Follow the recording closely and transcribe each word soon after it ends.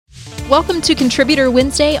Welcome to Contributor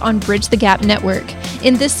Wednesday on Bridge the Gap Network.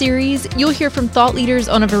 In this series, you'll hear from thought leaders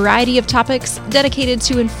on a variety of topics dedicated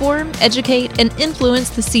to inform, educate, and influence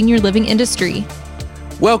the senior living industry.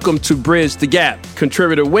 Welcome to Bridge the Gap,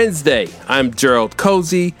 Contributor Wednesday. I'm Jerald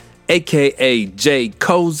Cosey, aka J.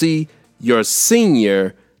 Cosey, your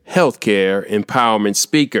senior healthcare empowerment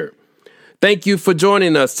speaker. Thank you for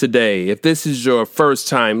joining us today. If this is your first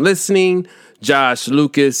time listening, Josh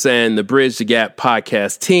Lucas and the Bridge the Gap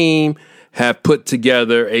podcast team have put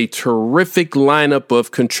together a terrific lineup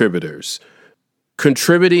of contributors,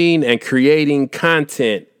 contributing and creating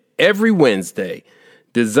content every Wednesday,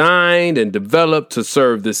 designed and developed to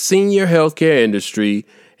serve the senior healthcare industry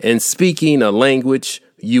and speaking a language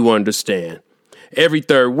you understand. Every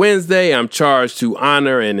third Wednesday, I'm charged to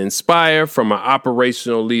honor and inspire from an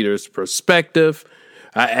operational leader's perspective.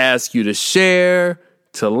 I ask you to share,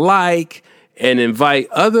 to like, and invite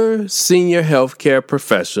other senior healthcare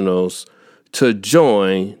professionals to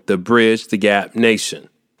join the Bridge the Gap Nation.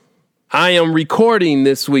 I am recording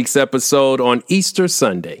this week's episode on Easter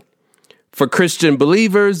Sunday. For Christian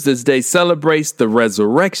believers, this day celebrates the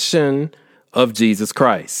resurrection of Jesus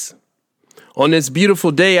Christ. On this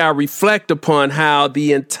beautiful day, I reflect upon how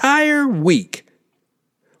the entire week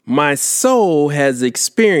my soul has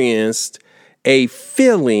experienced a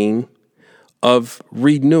feeling of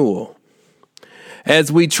renewal.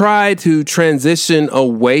 As we try to transition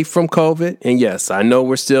away from COVID, and yes, I know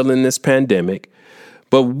we're still in this pandemic,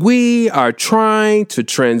 but we are trying to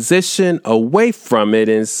transition away from it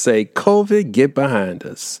and say, COVID, get behind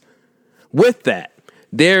us. With that,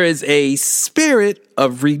 there is a spirit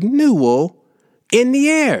of renewal in the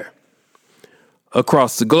air.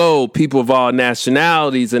 Across the globe, people of all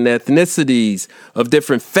nationalities and ethnicities, of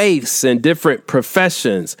different faiths and different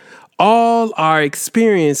professions, all are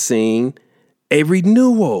experiencing a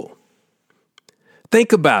renewal.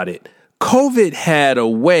 Think about it. COVID had a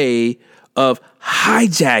way of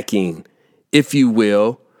hijacking, if you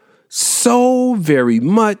will, so very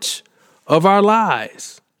much of our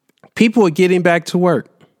lives. People are getting back to work.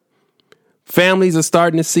 Families are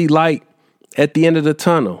starting to see light at the end of the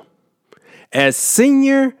tunnel. As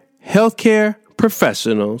senior healthcare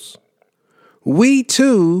professionals, we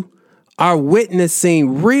too are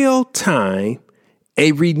witnessing real time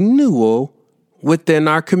a renewal within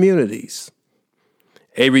our communities,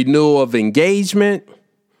 a renewal of engagement,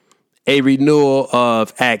 a renewal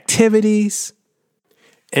of activities,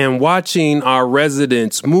 and watching our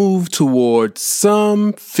residents move towards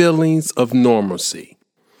some feelings of normalcy.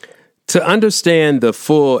 To understand the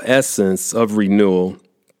full essence of renewal,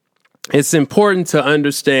 it's important to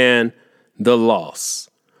understand the loss.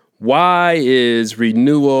 Why is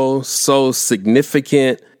renewal so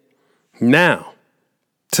significant now,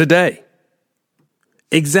 today?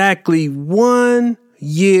 Exactly 1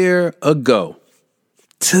 year ago,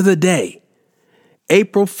 to the day,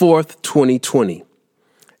 April 4th, 2020,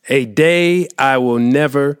 a day I will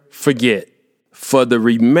never forget for the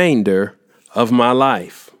remainder of my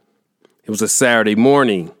life. It was a Saturday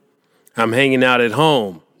morning. I'm hanging out at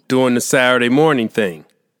home doing the Saturday morning thing.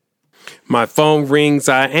 My phone rings,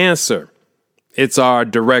 I answer. It's our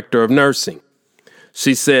director of nursing.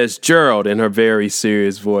 She says, "Jerald," in her very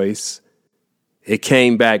serious voice. It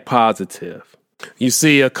came back positive. You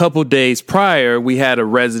see, a couple days prior, we had a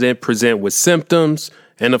resident present with symptoms,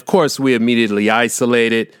 and of course, we immediately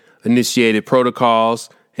isolated, initiated protocols,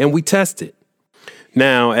 and we tested.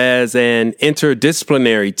 Now, as an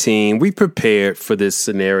interdisciplinary team, we prepared for this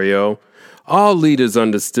scenario. All leaders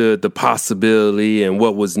understood the possibility and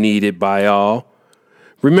what was needed by all.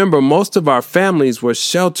 Remember, most of our families were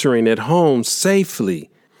sheltering at home safely.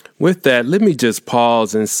 With that, let me just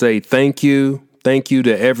pause and say thank you. Thank you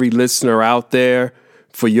to every listener out there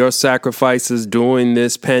for your sacrifices during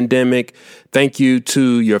this pandemic. Thank you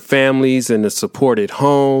to your families and the support at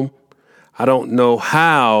home. I don't know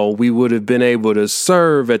how we would have been able to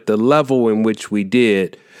serve at the level in which we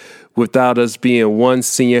did without us being one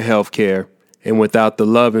senior healthcare and without the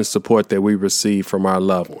love and support that we received from our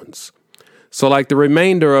loved ones. So like the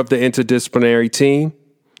remainder of the interdisciplinary team,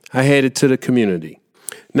 I headed to the community.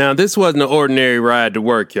 Now, this wasn't an ordinary ride to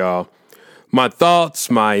work, y'all. My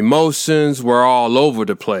thoughts, my emotions were all over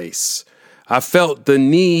the place. I felt the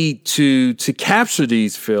need to capture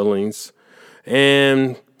these feelings,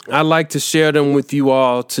 and I'd like to share them with you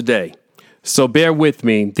all today. So bear with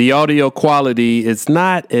me. The audio quality is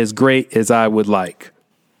not as great as I would like.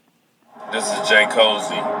 This is J.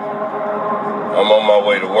 Cosey. I'm on my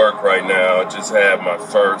way to work right now. I just had my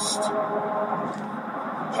first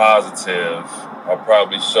positive. I'll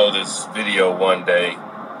probably show this video one day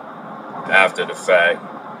after the fact.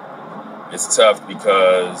 it's tough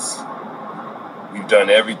because we've done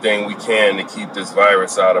everything we can to keep this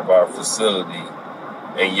virus out of our facility,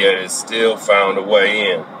 and yet it's still found a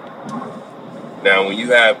way in. Now, when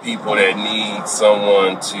you have people that need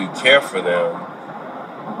someone to care for them,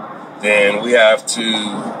 then we have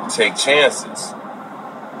to take chances.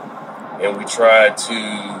 And we try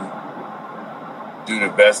to do the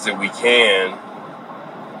best that we can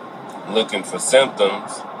looking for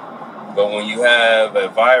symptoms. But when you have a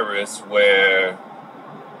virus where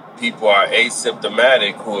people are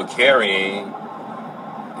asymptomatic who are carrying,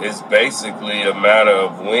 it's basically a matter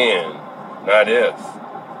of when, not if.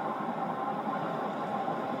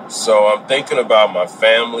 So I'm thinking about my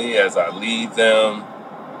family as I leave them.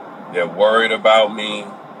 They're worried about me.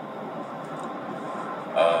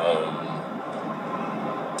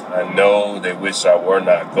 I know they wish I were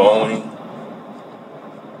not going.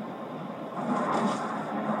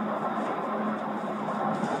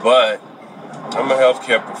 But I'm a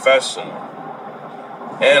healthcare professional,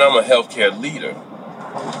 and I'm a healthcare leader.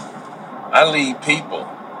 I lead people.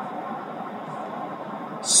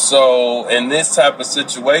 So in this type of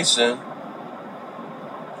situation,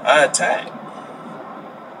 I attack.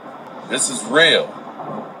 This is real.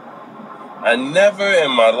 I never in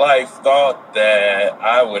my life thought that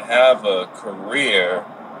I would have a career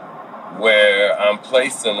where I'm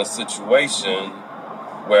placed in a situation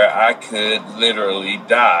where I could literally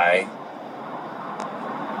die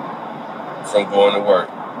from going to work.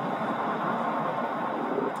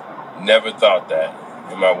 Never thought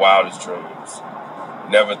that in my wildest dreams.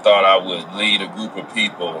 Never thought I would lead a group of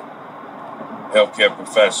people, healthcare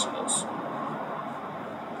professionals,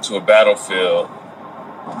 to a battlefield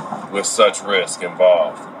with such risk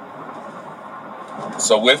involved.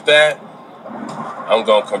 So with that, I'm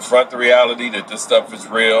going to confront the reality that this stuff is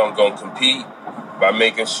real. I'm going to compete by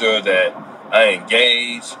making sure that I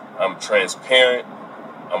engage, I'm transparent,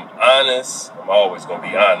 I'm honest. I'm always going to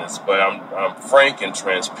be honest, but I'm frank and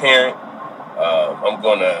transparent. I'm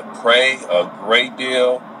going to pray a great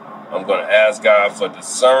deal. I'm going to ask God for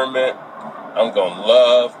discernment. I'm going to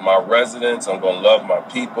love my residents. I'm going to love my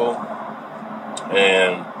people.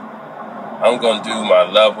 And I'm going to do my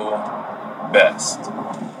level best.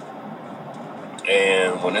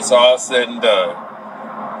 And when it's all said and done,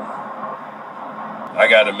 I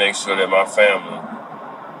got to make sure that my family,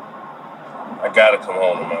 I got to come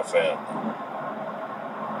home to my family.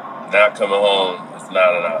 Not coming home is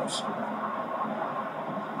not an option.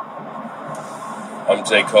 I'm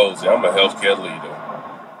Jay Cosey. I'm a healthcare leader.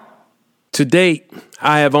 To date,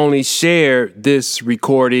 I have only shared this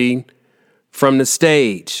recording from the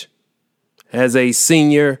stage as a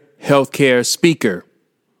senior healthcare speaker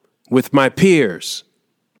with my peers.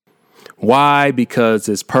 Why? Because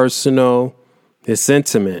it's personal, it's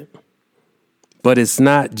intimate, but it's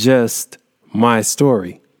not just my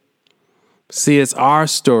story. See, it's our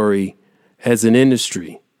story as an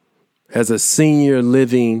industry, as a senior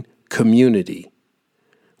living community.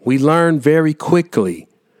 We learned very quickly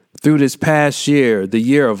through this past year, the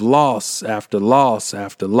year of loss after loss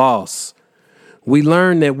after loss. We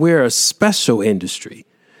learned that we're a special industry.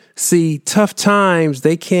 See, tough times,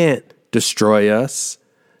 they can't destroy us.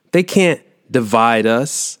 They can't divide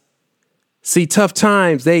us. See, tough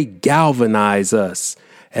times, they galvanize us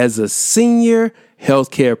as a senior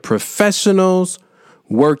healthcare professionals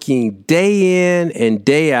working day in and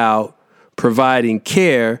day out, providing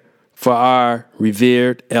care for our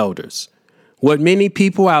revered elders. What many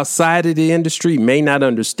people outside of the industry may not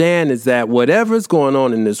understand is that whatever's going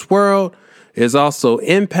on in this world is also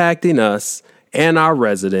impacting us and our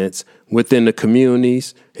residents within the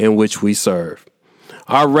communities in which we serve.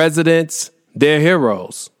 Our residents, they're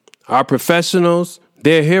heroes. Our professionals,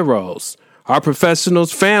 they're heroes. Our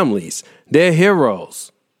professionals' families, they're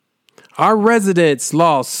heroes. Our residents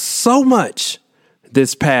lost so much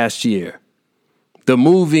this past year. The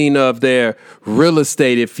moving of their real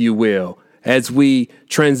estate, if you will, as we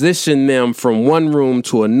transition them from one room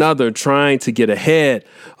to another, trying to get ahead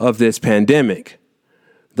of this pandemic.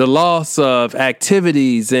 The loss of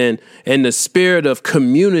activities and the spirit of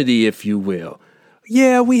community, if you will.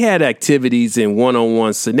 Yeah, we had activities in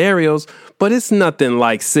one-on-one scenarios, but it's nothing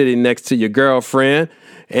like sitting next to your girlfriend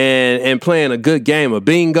and playing a good game of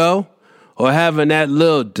bingo or having that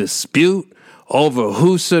little dispute over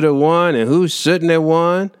who should have won and who shouldn't have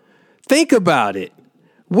won. Think about it.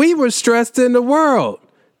 We were stressed in the world.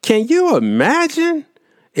 Can you imagine?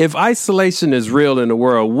 If isolation is real in the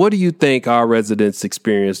world, what do you think our residents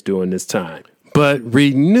experienced during this time? But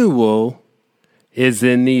renewal is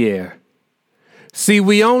in the air. See,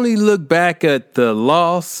 we only look back at the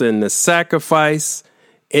loss and the sacrifice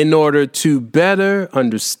in order to better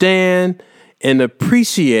understand and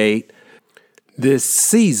appreciate this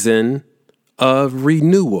season of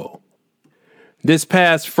renewal. This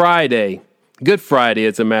past Friday, Good Friday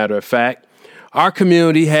as a matter of fact, our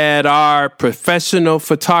community had our professional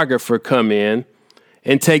photographer come in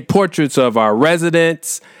and take portraits of our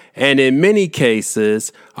residents and in many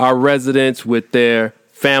cases, our residents with their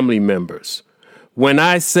family members. When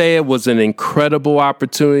I say it was an incredible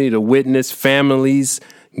opportunity to witness families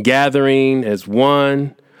gathering as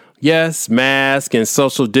one, yes, mask and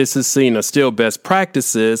social distancing are still best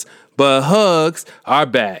practices, but hugs are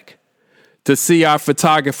back. To see our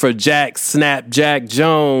photographer Jack Snapjack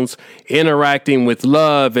Jones interacting with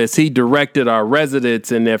love as he directed our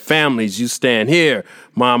residents and their families. You stand here.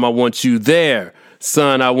 Mom, I want you there.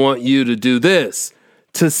 Son, I want you to do this.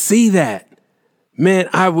 To see that, man,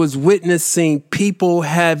 I was witnessing people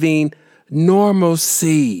having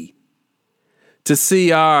normalcy. To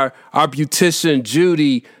see our beautician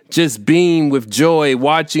Judy just beam with joy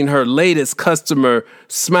watching her latest customer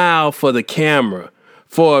smile for the camera.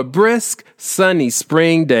 For a brisk, sunny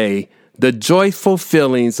spring day, the joyful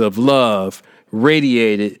feelings of love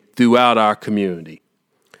radiated throughout our community.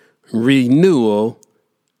 Renewal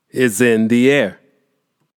is in the air.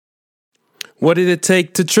 What did it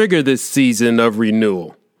take to trigger this season of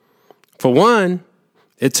renewal? For one,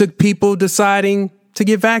 it took people deciding to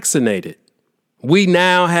get vaccinated. We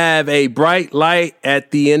now have a bright light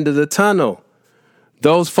at the end of the tunnel.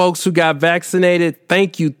 Those folks who got vaccinated,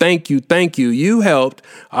 thank you. You helped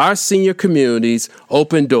our senior communities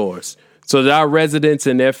open doors so that our residents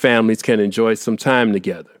and their families can enjoy some time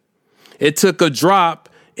together. It took a drop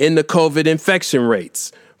in the COVID infection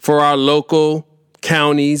rates for our local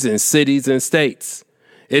counties and cities and states.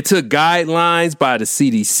 It took guidelines by the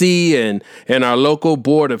CDC and our local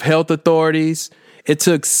Board of Health authorities. It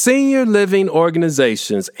took senior living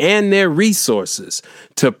organizations and their resources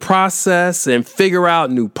to process and figure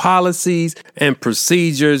out new policies and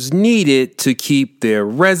procedures needed to keep their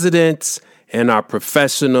residents and our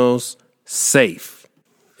professionals safe.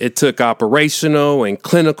 It took operational and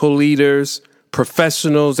clinical leaders,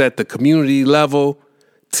 professionals at the community level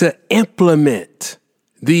to implement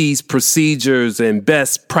these procedures and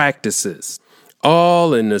best practices,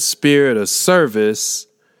 all in the spirit of service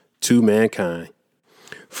to mankind.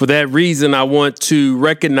 For that reason, I want to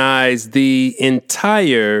recognize the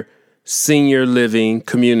entire senior living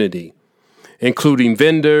community, including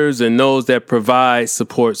vendors and those that provide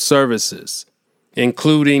support services,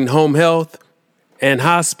 including home health and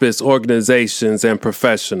hospice organizations and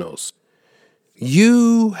professionals.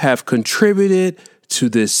 You have contributed to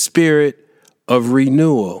this spirit of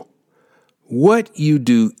renewal. What you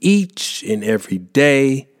do each and every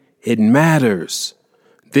day, it matters.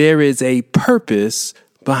 There is a purpose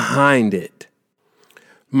behind it.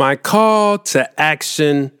 My call to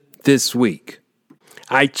action this week.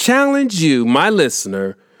 I challenge you, my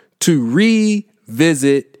listener, to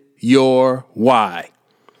revisit your why.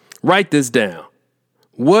 Write this down.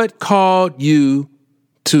 What called you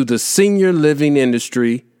to the senior living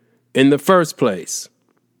industry in the first place?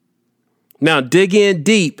 Now dig in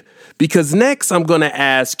deep, because next I'm going to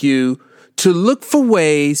ask you to look for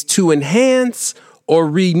ways to enhance or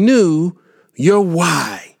renew your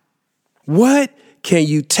why. What can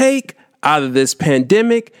you take out of this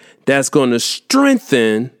pandemic that's going to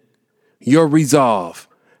strengthen your resolve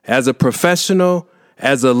as a professional,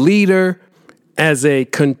 as a leader, as a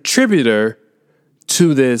contributor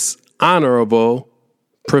to this honorable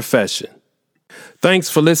profession? Thanks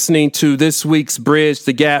for listening to this week's Bridge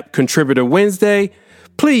the Gap Contributor Wednesday.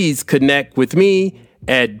 Please connect with me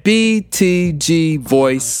at btgvoice.com.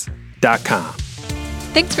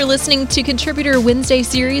 Thanks for listening to Contributor Wednesday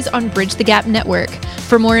series on Bridge the Gap Network.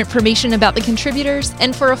 For more information about the contributors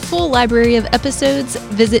and for a full library of episodes,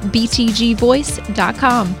 visit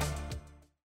btgvoice.com.